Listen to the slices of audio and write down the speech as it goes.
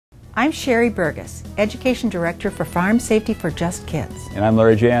I'm Sherry Burgess, Education Director for Farm Safety for Just Kids. And I'm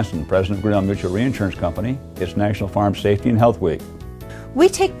Larry Jansen, President of Grinnell Mutual Reinsurance Company. It's National Farm Safety and Health Week. We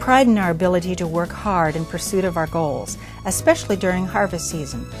take pride in our ability to work hard in pursuit of our goals, especially during harvest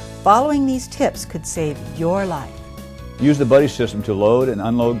season. Following these tips could save your life. Use the buddy system to load and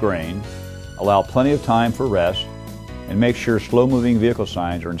unload grain, allow plenty of time for rest, and make sure slow-moving vehicle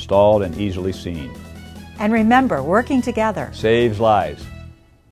signs are installed and easily seen. And remember, working together saves lives.